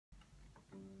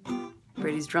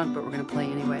Brady's drunk, but we're gonna play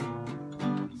anyway.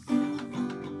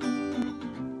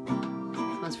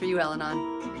 This one's for you, Al-Anon.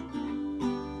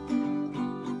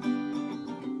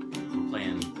 I'm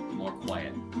playing more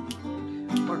quiet.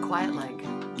 More quiet like.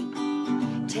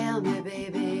 Tell me,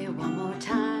 baby, one more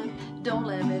time. Don't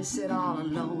let me sit all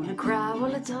alone and cry.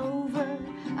 Well, it's over.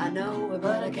 I know it,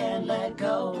 but I can't let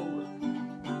go.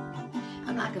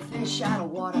 I'm like a fish out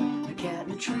of water, a cat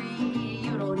in a tree.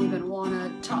 You don't even want to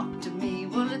talk to me.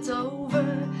 Well, it's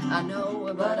over. I know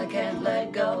it, but I can't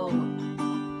let go.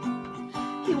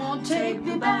 He won't take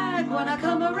me back when I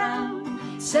come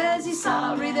around. Says he's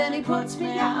sorry, then he puts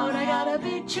me out. I got a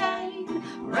big chain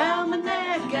around my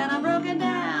neck and I'm broken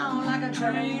down like a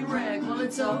train wreck. Well,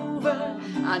 it's over.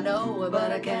 I know it,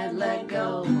 but I can't let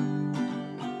go.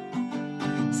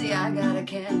 See, I got a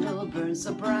candle burn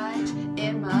so bright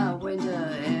in my window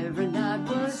every night.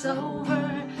 Well, it's over.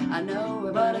 I know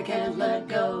it, but I can't let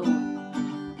go. You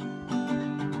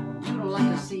don't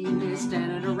like to see me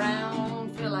standing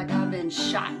around. Feel like I've been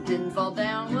shot, didn't fall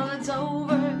down. Well, it's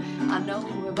over. I know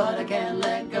it, but I can't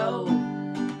let go.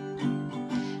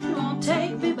 He won't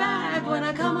take me back when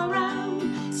I come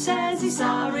around. Says he's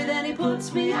sorry, then he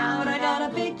puts me out. I got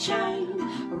a big chain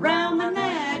around my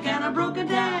neck and I'm broken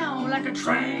down like a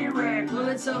train wreck. Well,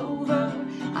 it's over.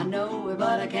 I know it,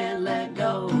 but I can't let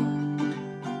go.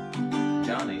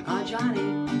 Johnny.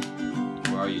 Johnny.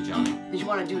 Where are you, Johnny? Did you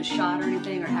want to do a shot or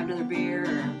anything, or have another beer?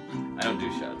 Or... I don't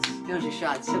do shots. You don't do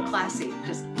shots. So classy,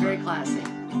 just very classy.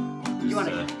 You want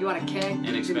a keg?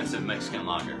 Inexpensive Mexican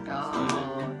lager.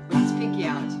 Oh, with his pinky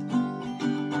out.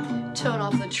 Turn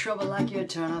off the trouble like you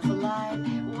turn off a light.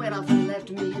 Went off and left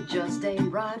me, it just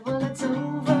ain't right. Well, it's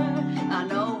over. I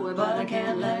know it, but I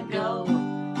can't let go.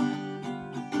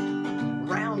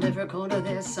 Round every corner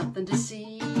there's something to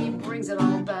see. Brings it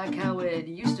all back how it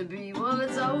used to be. Well,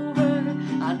 it's over.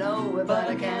 I know it, but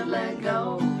I can't let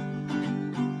go.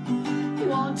 He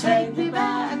won't take me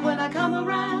back when I come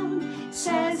around.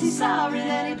 Says he's sorry,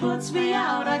 then he puts me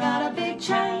out. I got a big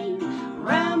chain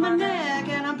around my neck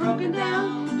and I'm broken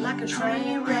down like a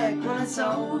train wreck. Well, it's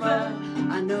over.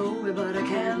 I know it, but I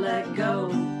can't let go.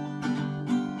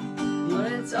 Well,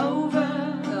 it's over.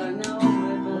 I know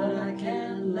it, but I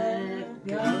can't let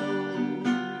go.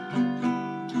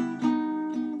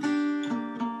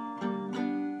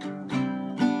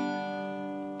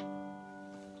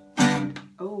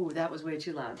 Oh, that was way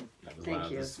too loud. Thank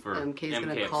you. This is for MK's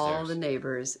going to call the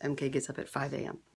neighbors. MK gets up at 5 a.m.